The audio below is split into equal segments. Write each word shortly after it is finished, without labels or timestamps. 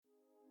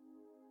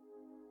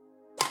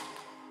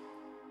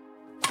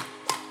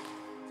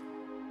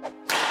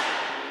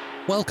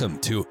Welcome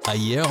to A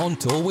Year on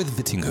Tour with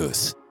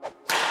Vittinghus.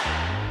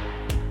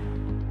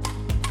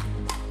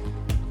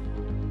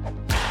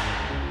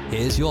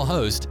 Here's your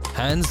host,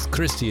 Hans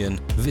Christian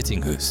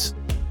Vittinghus.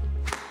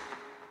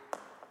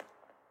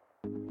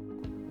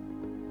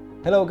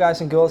 Hello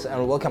guys and girls,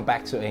 and welcome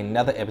back to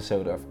another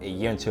episode of A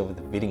Year on Tour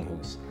with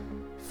Vittinghus.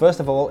 First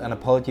of all, an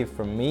apology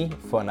from me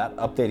for not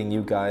updating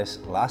you guys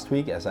last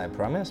week as I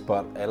promised,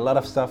 but a lot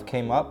of stuff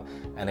came up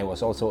and it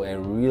was also a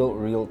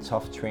real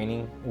tough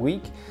training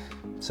week.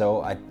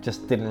 So I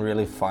just didn't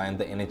really find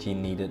the energy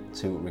needed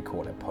to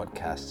record a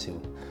podcast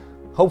too.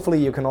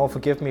 Hopefully you can all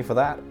forgive me for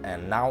that,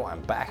 and now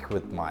I'm back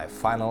with my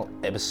final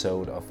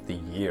episode of the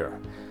year.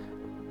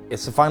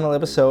 It's the final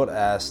episode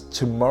as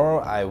tomorrow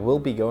I will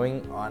be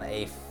going on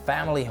a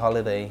family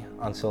holiday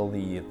until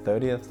the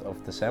 30th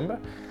of December.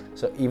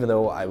 So even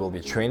though I will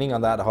be training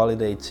on that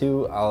holiday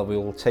too, I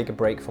will take a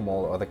break from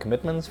all other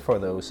commitments for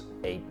those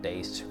 8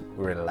 days to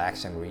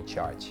relax and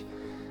recharge.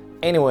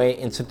 Anyway,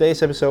 in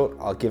today's episode,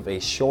 I'll give a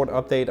short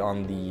update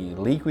on the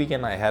league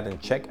weekend I had in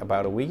Czech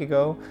about a week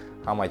ago,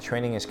 how my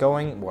training is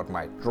going, what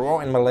my draw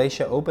in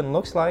Malaysia Open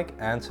looks like,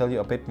 and tell you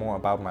a bit more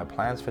about my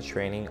plans for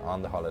training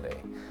on the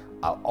holiday.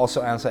 I'll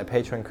also answer a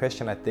Patreon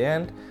question at the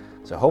end,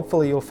 so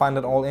hopefully you'll find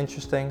it all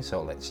interesting,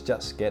 so let's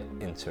just get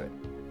into it.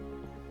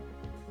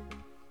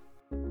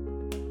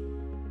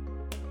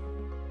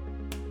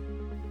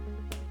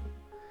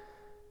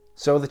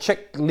 So the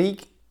Czech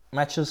League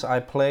matches I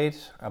played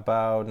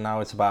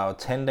it's about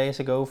 10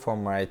 days ago for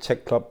my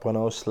Czech club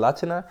Brno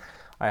Slatina.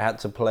 I had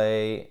to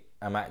play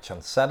a match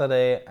on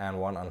Saturday and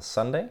one on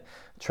Sunday.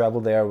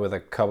 Traveled there with a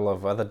couple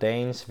of other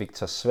Danes,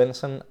 Victor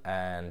Svensson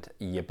and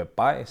Jeppe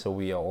Bay, so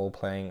we are all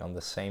playing on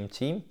the same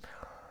team.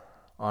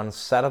 On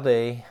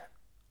Saturday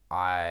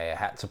I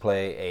had to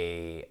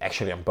play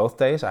on both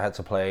days I had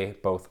to play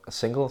both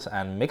singles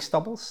and mixed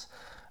doubles.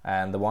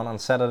 And the one on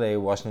Saturday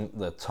wasn't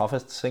the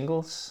toughest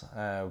singles,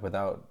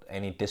 without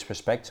any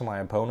disrespect to my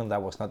opponent.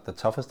 That was not the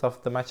toughest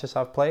of the matches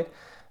I've played.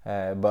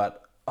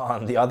 But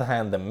on the other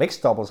hand, the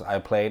mixed doubles I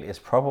played is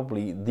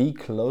probably the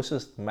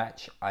closest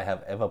match I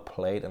have ever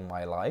played in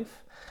my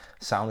life.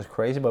 Sounds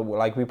crazy, but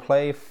we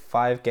play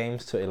 5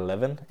 games to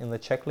 11 in the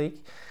Czech League.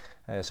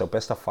 So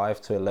best of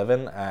 5 to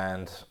 11,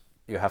 and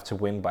you have to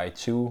win by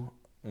 2,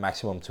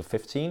 maximum to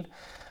 15.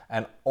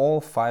 And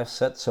all 5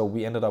 sets, so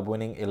we ended up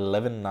winning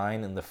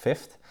 11-9 in the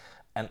 5th.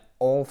 And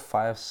all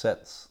 5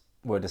 sets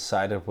were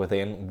decided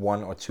within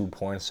 1 or 2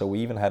 points. So we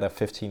even had a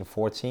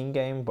 15-14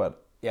 game,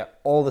 but yeah,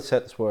 all the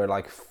sets were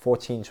like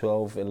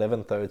 14-12,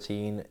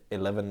 11-13,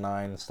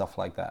 11-9, stuff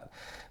like that.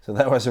 So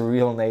that was a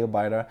real nail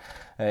biter.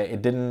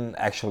 It didn't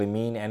actually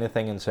mean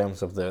anything in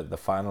terms of the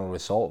final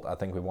result. I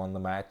think we won the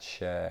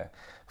match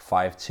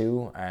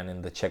 5-2, and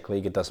in the Czech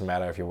League it doesn't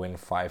matter if you win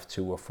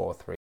 5-2 or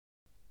 4-3.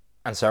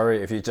 I'm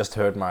sorry if you just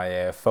heard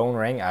my phone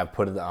ring. I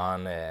put it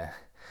on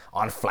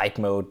flight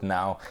mode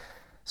now.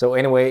 So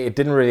anyway, it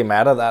didn't really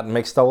matter that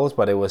mixed doubles,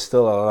 but it was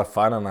still a lot of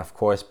fun. And of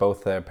course,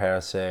 both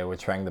pairs were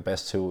trying the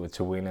best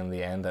to win in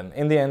the end. And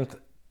in the end,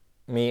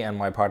 me and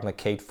my partner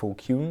Kate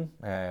Fouquin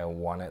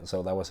won it.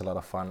 So that was a lot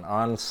of fun.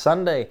 On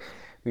Sunday,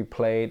 we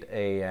played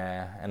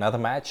another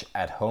match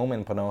at home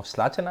in Brno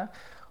Slatina.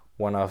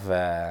 One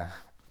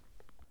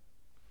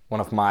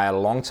of my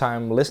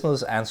longtime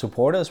listeners and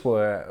supporters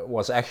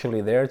was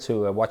actually there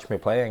to watch me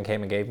play and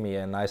came and gave me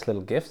a nice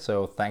little gift.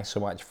 So thanks so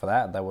much for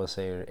that. That was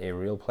a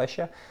real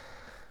pleasure.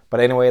 But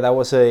anyway, that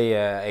was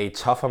a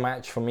tougher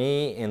match for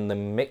me. In the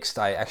mixed,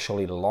 I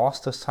actually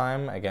lost this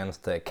time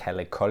against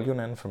Kalle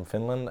Koljonen from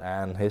Finland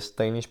and his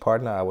Danish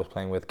partner. I was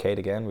playing with Kate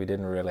again. We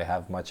didn't really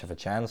have much of a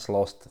chance.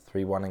 Lost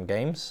 3-1 in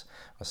games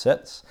or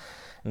sets.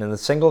 And in the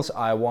singles,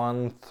 I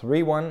won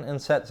 3-1 in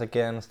sets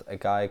against a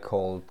guy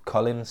called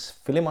Collins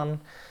Filimon,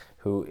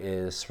 who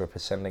is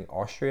representing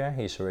Austria.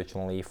 He's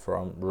originally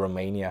from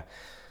Romania.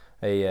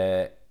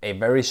 A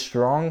very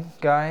strong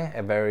guy,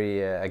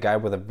 a guy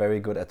with a very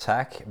good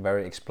attack,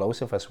 very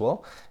explosive as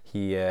well.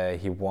 He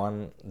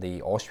won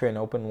the Austrian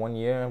Open one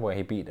year where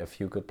he beat a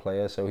few good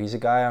players. So he's a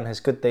guy on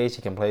his good days,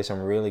 he can play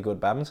some really good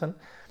badminton.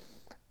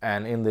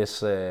 And in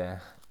this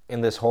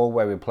hole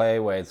where we play,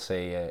 where it's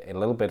a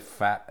little bit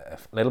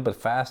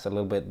fast, a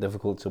little bit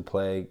difficult to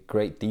play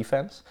great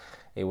defense,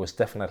 it was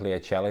definitely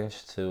a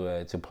challenge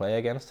to play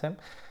against him.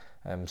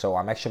 So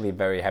I'm actually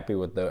very happy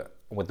with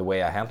the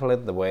way I handled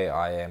it, the way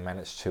I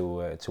managed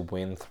to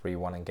win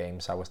 3-1 in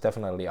games. I was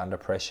definitely under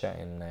pressure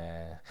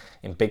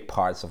in big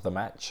parts of the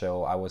match.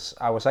 So I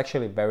was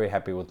actually very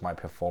happy with my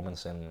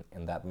performance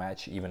in that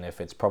match, even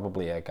if it's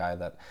probably a guy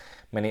that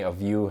many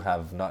of you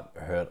have not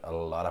heard a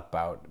lot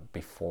about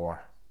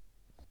before.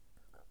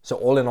 So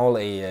all in all,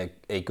 a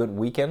good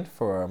weekend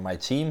for my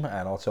team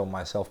and also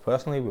myself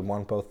personally. We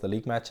won both the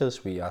league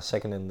matches. We are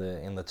second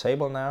in the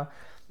table now,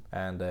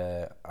 and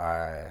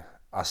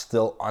are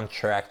still on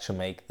track to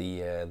make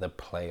the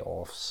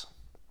playoffs.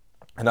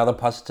 Another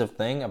positive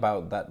thing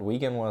about that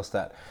weekend was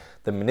that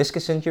the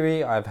meniscus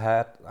injury I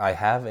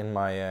have in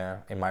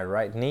my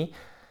right knee,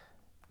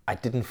 I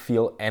didn't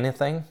feel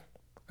anything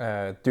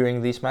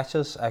during these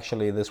matches.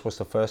 Actually, this was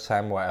the first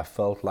time where I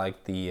felt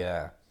like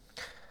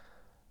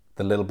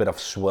the little bit of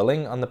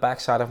swelling on the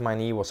backside of my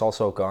knee was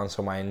also gone,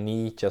 so my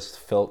knee just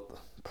felt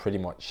pretty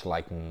much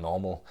like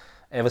normal.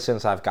 Ever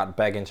since I've got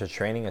back into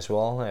training as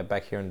well,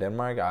 back here in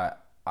Denmark,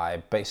 I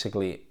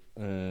basically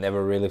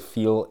never really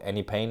feel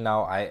any pain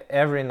now.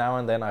 Every now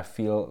and then I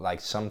feel like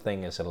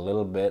something is a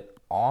little bit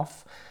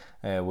off,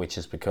 which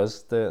is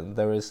because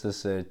there is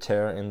this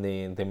tear in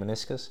the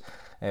meniscus.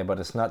 But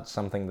it's not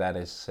something that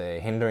is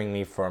hindering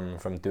me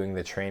from doing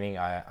the training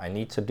I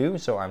need to do.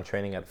 So I'm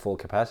training at full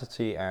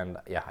capacity, and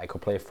yeah, I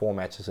could play 4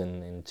 matches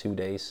in 2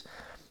 days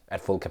at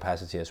full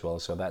capacity as well.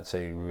 So that's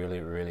a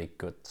really, really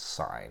good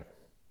sign.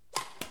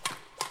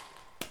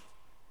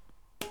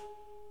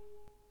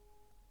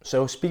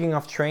 So speaking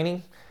of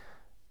training,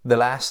 the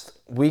last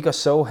week or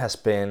so has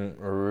been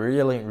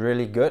really,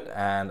 really good.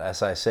 And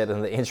as I said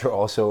in the intro,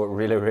 also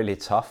really, really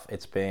tough.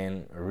 It's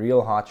been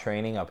real hard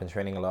training. I've been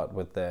training a lot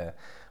with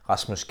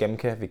Rasmus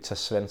Gemke, Victor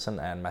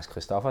Svensson and Mads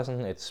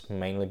Christoffersen. It's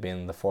mainly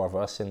been the 4 of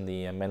us in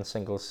the men's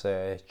singles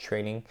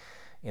training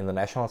in the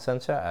National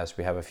Center, as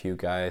we have a few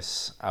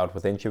guys out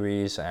with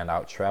injuries and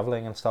out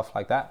traveling and stuff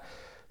like that.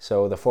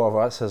 So the 4 of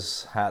us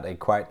has had a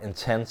quite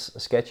intense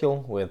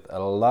schedule with a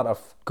lot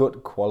of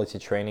good quality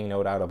training,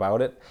 no doubt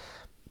about it.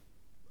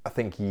 I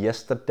think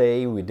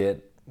yesterday we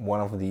did one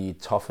of the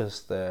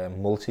toughest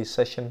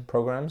multi-session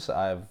programs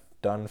I've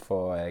done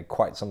for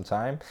quite some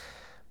time.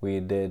 We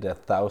did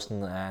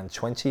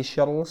 1,020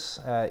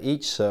 shuttles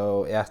each,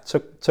 so yeah,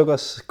 took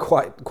us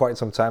quite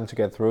some time to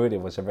get through it.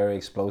 It was a very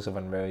explosive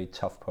and very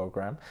tough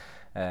program,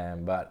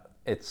 but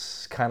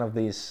it's kind of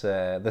this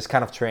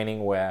kind of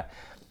training where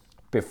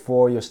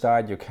before you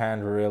start you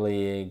can't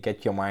really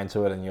get your mind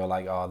to it, and you're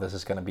like, oh, this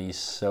is gonna be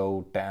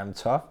so damn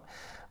tough.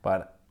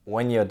 But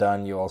when you're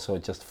done, you also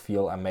just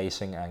feel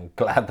amazing and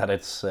glad that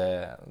it's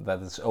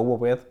over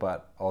with,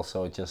 but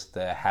also just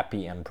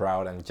happy and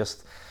proud and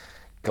just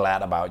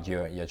glad about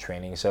your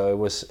training. So it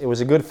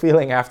was a good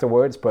feeling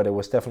afterwards, but it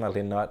was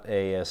definitely not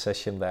a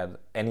session that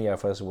any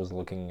of us were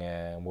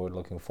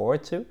looking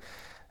forward to.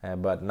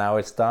 But now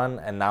it's done,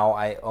 and now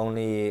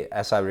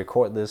as I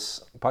record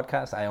this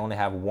podcast, I only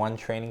have 1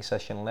 training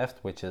session left,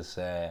 which is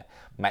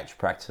match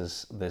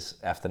practice this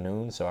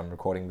afternoon. So I'm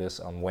recording this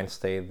on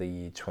Wednesday,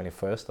 the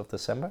 21st of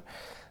December.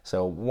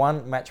 So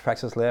 1 match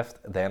practice left,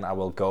 then I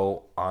will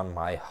go on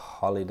my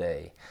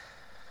holiday.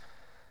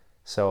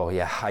 So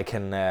yeah, I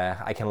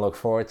can look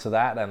forward to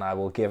that, and I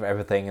will give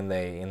everything in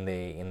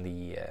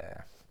the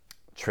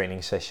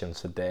training session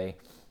today.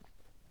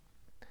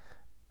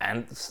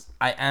 And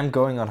I am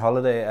going on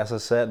holiday, as I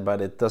said,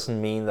 but it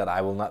doesn't mean that I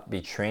will not be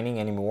training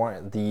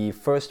anymore. The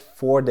first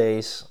 4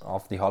 days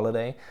of the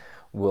holiday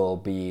will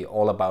be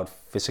all about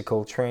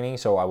physical training,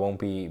 so I won't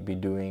be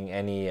doing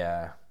any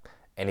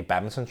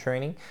badminton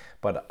training.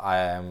 But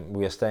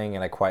we are staying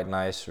in a quite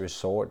nice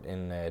resort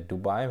in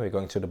Dubai. We're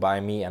going to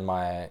Dubai, me and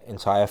my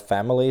entire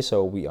family,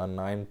 so we are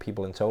 9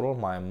 people in total.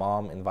 My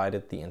mom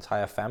invited the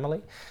entire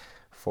family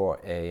for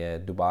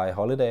a Dubai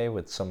holiday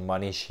with some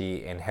money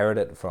she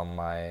inherited from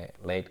my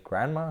late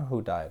grandma,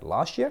 who died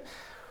last year.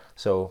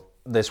 So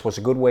this was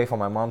a good way for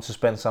my mom to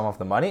spend some of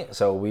the money.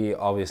 So we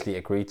obviously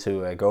agreed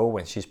to go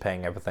when she's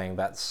paying everything.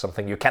 That's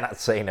something you cannot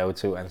say no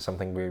to, and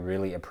something we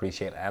really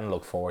appreciate and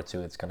look forward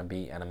to. It's going to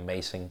be an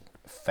amazing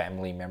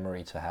family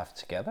memory to have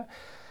together.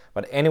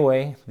 But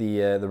anyway,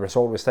 the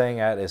resort we're staying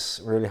at is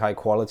really high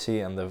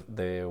quality, and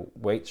the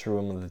weights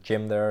room and the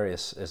gym there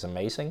is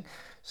amazing.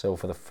 So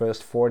for the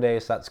first 4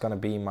 days, that's going to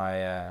be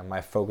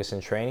my focus in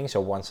training.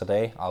 So once a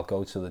day, I'll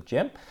go to the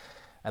gym.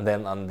 And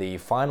then on the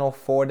final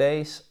 4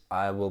 days,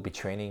 I will be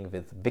training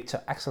with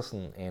Victor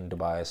Axelsen in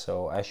Dubai.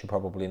 So as you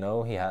probably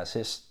know, he has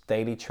his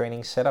daily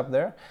training set up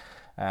there.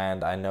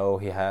 And I know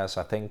he has,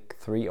 I think,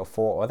 3 or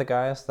 4 other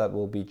guys that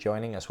will be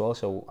joining as well.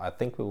 So I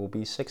think we will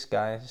be 6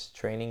 guys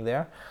training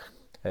there.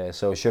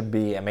 So it should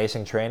be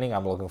amazing training.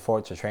 I'm looking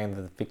forward to training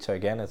with Victor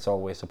again. It's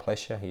always a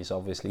pleasure. He's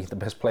obviously the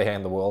best player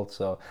in the world,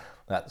 so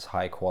that's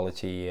high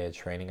quality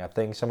training. I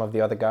think some of the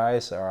other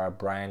guys are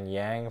Brian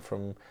Yang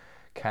from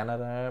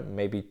Canada,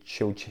 maybe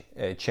Chen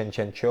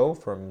Chen Cho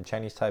from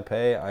Chinese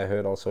Taipei. I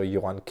heard also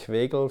Johan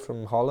Kvegel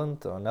from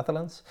Holland or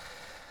Netherlands.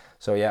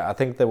 So yeah, I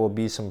think there will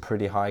be some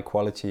pretty high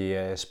quality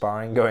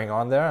sparring going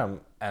on there.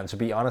 And to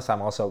be honest,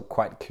 I'm also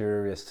quite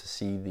curious to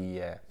see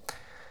the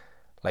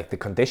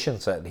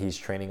conditions that he's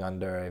training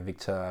under.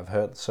 Victor, I've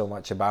heard so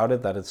much about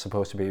it that it's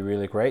supposed to be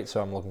really great,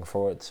 so I'm looking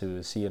forward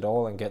to see it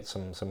all and get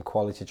some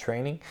quality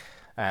training,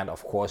 and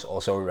of course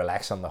also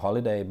relax on the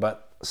holiday.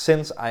 But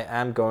since I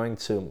am going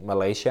to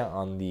Malaysia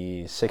on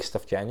the 6th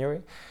of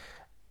January,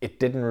 it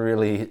didn't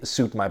really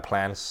suit my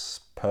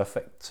plans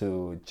perfect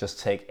to just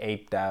take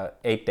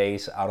 8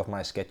 days out of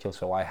my schedule,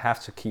 so I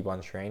have to keep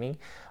on training.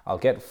 I'll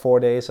get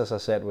 4 days, as I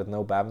said, with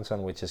no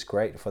badminton, which is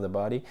great for the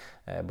body,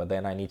 but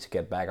then I need to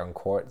get back on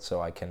court so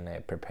I can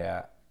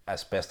prepare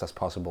as best as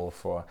possible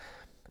for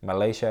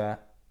Malaysia,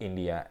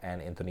 India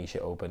and Indonesia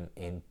Open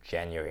in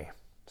January.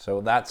 So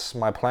that's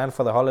my plan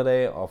for the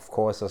holiday. Of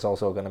course, there's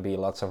also going to be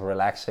lots of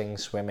relaxing,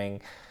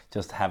 swimming,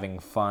 just having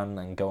fun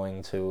and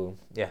going to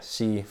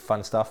see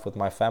fun stuff with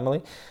my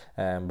family.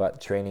 But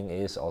training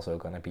is also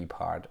going to be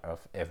part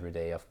of every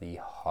day of the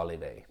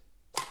holiday.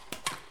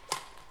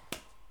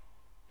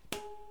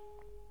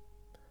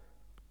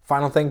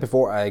 Final thing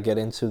before I get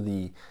into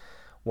the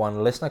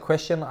one listener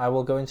question I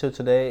will go into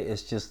today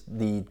is just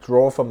the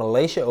draw for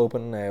Malaysia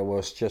Open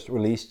was just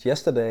released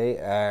yesterday,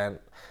 and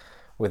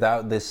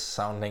without this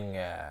sounding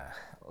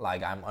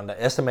like I'm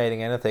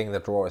underestimating anything, the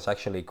draw is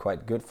actually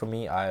quite good for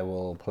me. I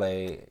will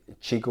play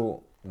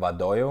Chico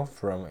Vadoyo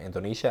from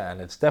Indonesia,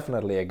 and it's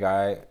definitely a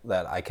guy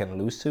that I can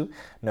lose to,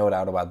 no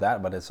doubt about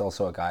that, but it's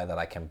also a guy that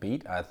I can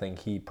beat. I think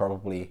he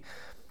probably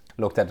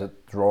looked at the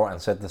draw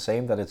and said the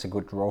same, that it's a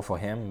good draw for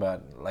him,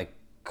 but like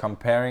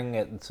comparing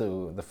it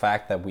to the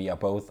fact that we are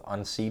both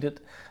unseeded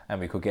and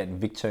we could get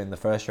Victor in the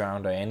first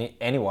round or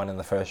anyone in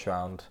the first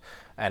round,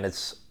 and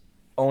it's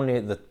only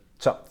the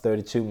top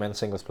 32 men's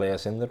singles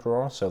players in the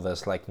draw, so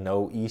there's like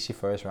no easy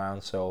first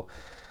round. So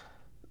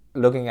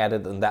looking at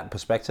it in that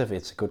perspective,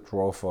 it's a good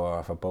draw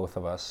for both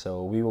of us.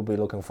 So we will be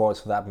looking forward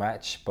to that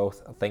match,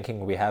 both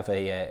thinking we have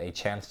a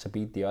chance to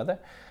beat the other.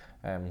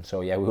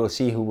 So yeah, we will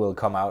see who will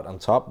come out on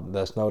top.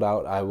 There's no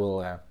doubt I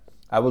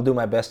will do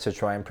my best to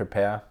try and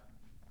prepare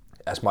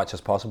as much as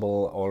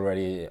possible.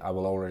 I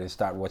will already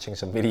start watching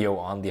some video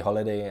on the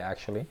holiday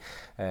actually,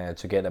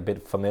 to get a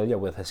bit familiar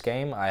with his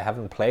game. I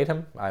haven't played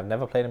him. I've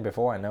never played him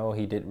before. I know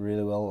he did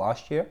really well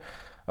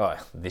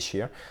this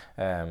year.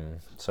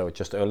 So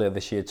just earlier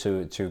this year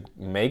to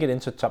make it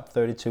into top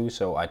 32.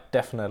 So I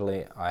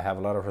have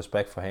a lot of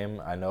respect for him.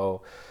 I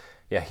know,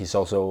 he's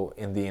also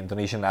in the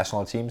Indonesian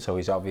national team, so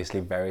he's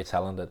obviously very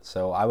talented.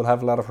 So I will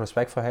have a lot of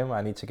respect for him.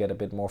 I need to get a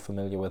bit more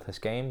familiar with his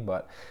game,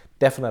 but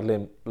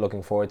definitely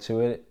looking forward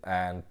to it.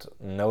 And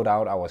no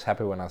doubt I was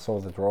happy when I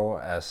saw the draw,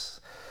 as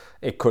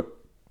it could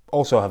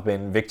also have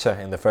been Victor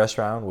in the first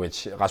round,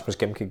 which Rasmus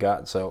Gemke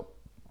got. So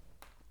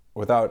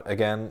without,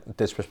 again,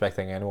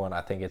 disrespecting anyone, I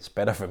think it's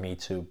better for me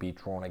to be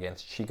drawn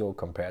against Chico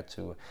compared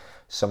to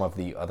some of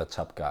the other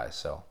top guys.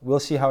 So we'll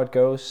see how it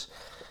goes.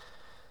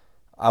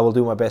 I will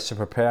do my best to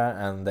prepare,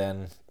 and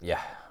then,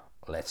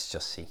 let's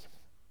just see.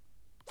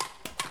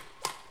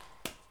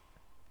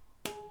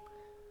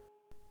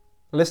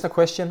 Listener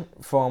question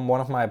from one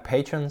of my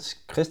patrons,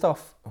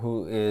 Christoph,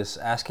 who is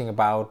asking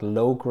about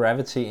low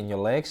gravity in your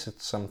legs.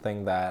 It's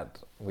something that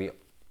we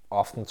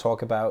often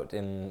talk about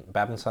in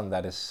badminton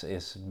that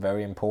is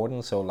very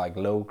important. So like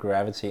low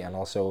gravity and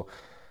also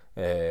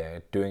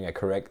doing a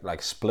correct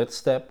like split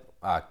step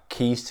are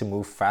keys to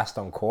move fast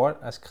on court,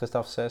 as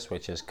Christoph says,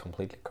 which is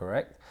completely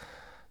correct.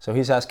 So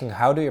he's asking,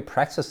 how do you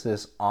practice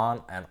this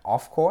on and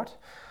off court?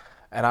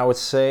 And I would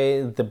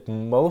say the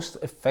most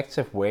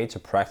effective way to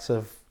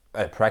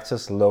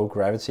practice low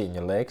gravity in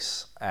your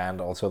legs and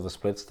also the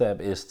split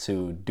step is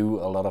to do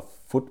a lot of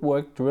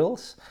footwork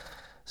drills.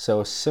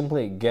 So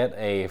simply get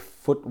a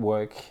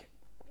footwork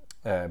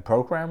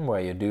program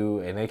where you do,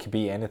 and it could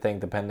be anything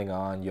depending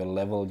on your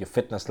level, your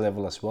fitness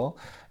level as well.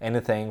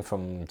 Anything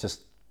from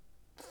just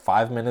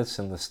 5 minutes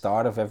in the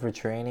start of every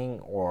training,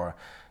 or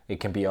it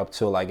can be up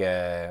to like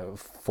a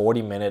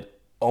 40-minute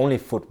only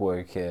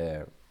footwork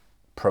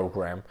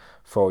program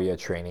for your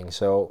training.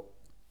 So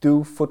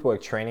do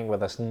footwork training where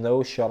there's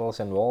no shuttles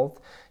involved.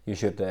 You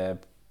should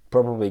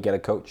probably get a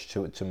coach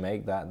to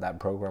make that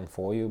program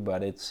for you,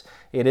 but it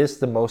is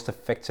the most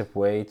effective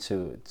way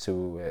to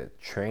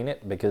train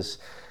it, because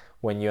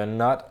when you're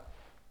not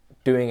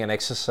doing an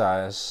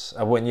exercise,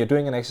 when you're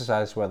doing an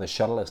exercise where the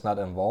shuttle is not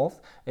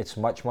involved, it's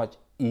much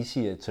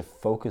easier to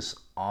focus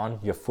on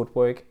your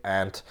footwork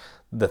and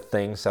the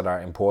things that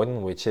are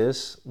important, which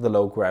is the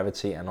low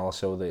gravity and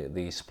also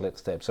the split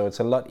step. So it's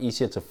a lot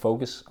easier to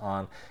focus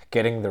on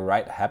getting the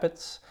right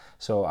habits.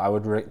 So I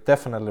would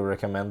definitely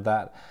recommend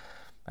that,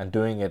 and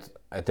doing it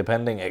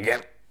depending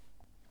again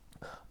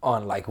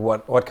on like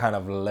what kind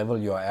of level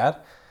you're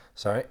at.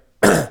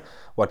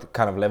 What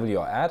kind of level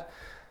you're at,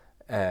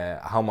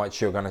 how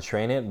much you're gonna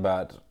train it.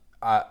 But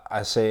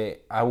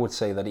I would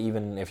say that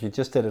even if you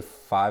just did it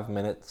 5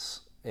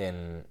 minutes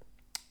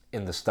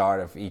in the start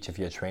of each of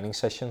your training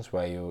sessions,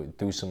 where you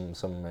do some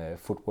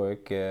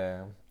footwork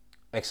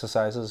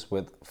exercises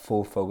with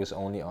full focus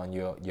only on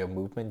your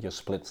movement, your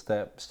split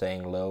step,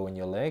 staying low in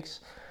your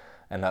legs,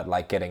 and not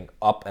like getting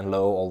up and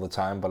low all the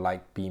time, but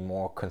like be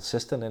more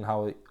consistent in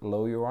how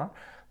low you are,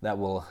 that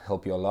will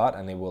help you a lot,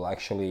 and you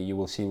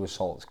will see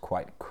results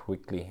quite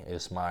quickly,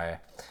 is my,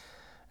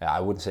 I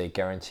wouldn't say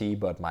guarantee,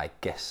 but my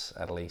guess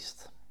at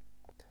least.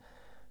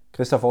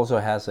 Christoph also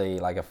has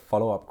a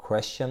follow-up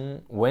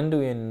question. When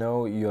do you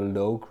know your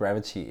low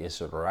gravity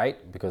is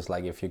right? Because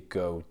like if you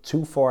go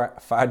too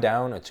far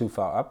down or too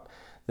far up,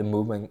 the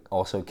movement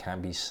also can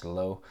be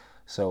slow.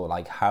 So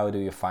like how do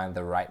you find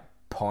the right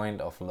point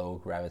of low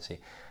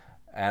gravity?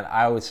 And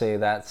I would say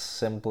that's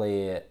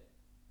simply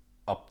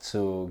up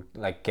to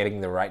like getting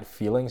the right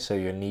feeling. So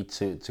you need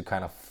to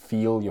kind of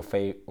feel your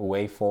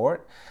way forward.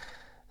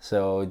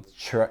 So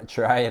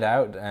try it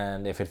out,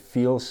 and if it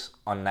feels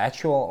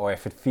unnatural or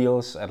if it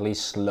feels at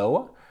least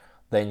slower,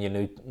 then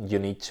you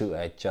need to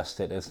adjust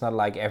it. It's not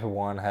like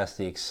everyone has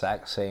the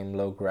exact same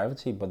low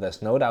gravity, but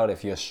there's no doubt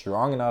if you're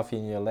strong enough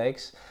in your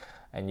legs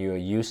and you're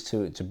used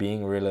to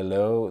being really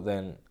low,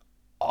 then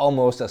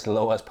almost as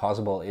low as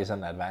possible is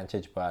an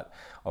advantage, but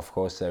of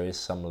course there is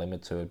some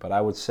limit to it. But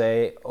I would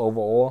say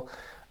overall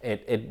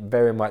it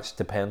very much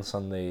depends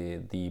on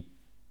the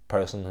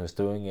person who's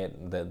doing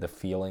it, the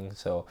feeling.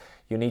 So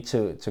you need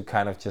to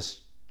kind of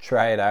just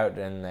try it out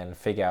and then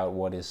figure out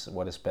what is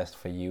best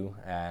for you,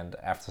 and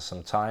after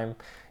some time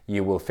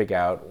you will figure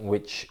out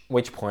which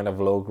point of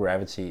low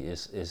gravity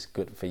is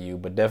good for you.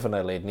 But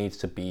definitely it needs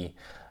to be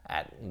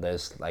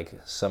there's like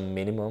some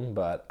minimum,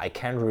 but I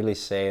can't really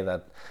say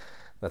that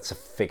that's a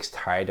fixed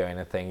height or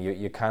anything.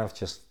 You kind of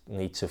just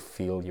need to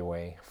feel your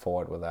way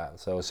forward with that.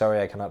 So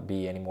sorry I cannot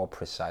be any more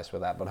precise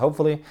with that, but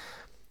hopefully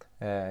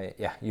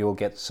you'll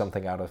get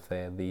something out of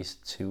these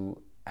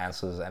two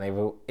answers.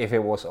 And if it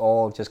was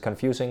all just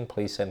confusing,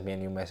 please send me a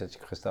new message,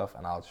 Christoph,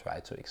 and I'll try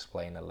to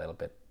explain a little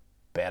bit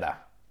better.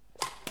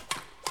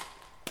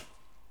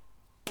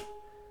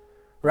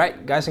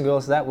 Right, guys and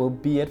girls, that will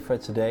be it for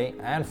today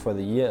and for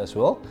the year as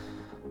well.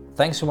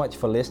 Thanks so much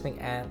for listening,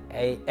 and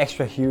a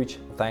extra huge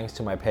thanks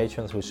to my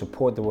patrons who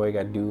support the work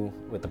I do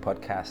with the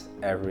podcast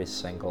every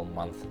single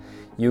month.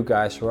 You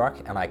guys rock,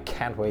 and I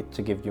can't wait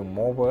to give you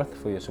more worth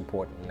for your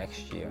support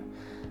next year.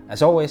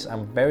 As always,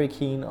 I'm very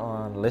keen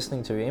on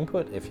listening to your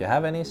input if you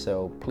have any,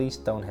 so please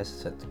don't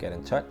hesitate to get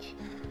in touch.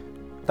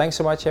 Thanks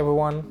so much,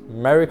 everyone.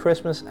 Merry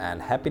Christmas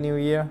and Happy New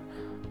Year.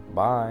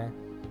 Bye.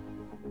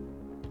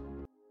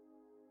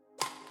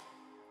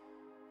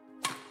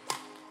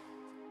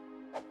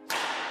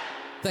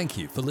 Thank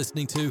you for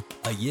listening to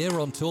A Year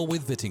on Tour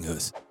with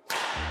Vittinghus.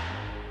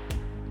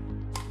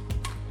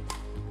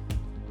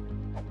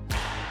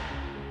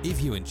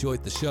 If you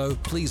enjoyed the show,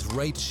 please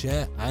rate,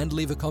 share, and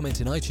leave a comment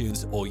in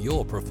iTunes or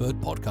your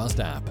preferred podcast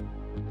app.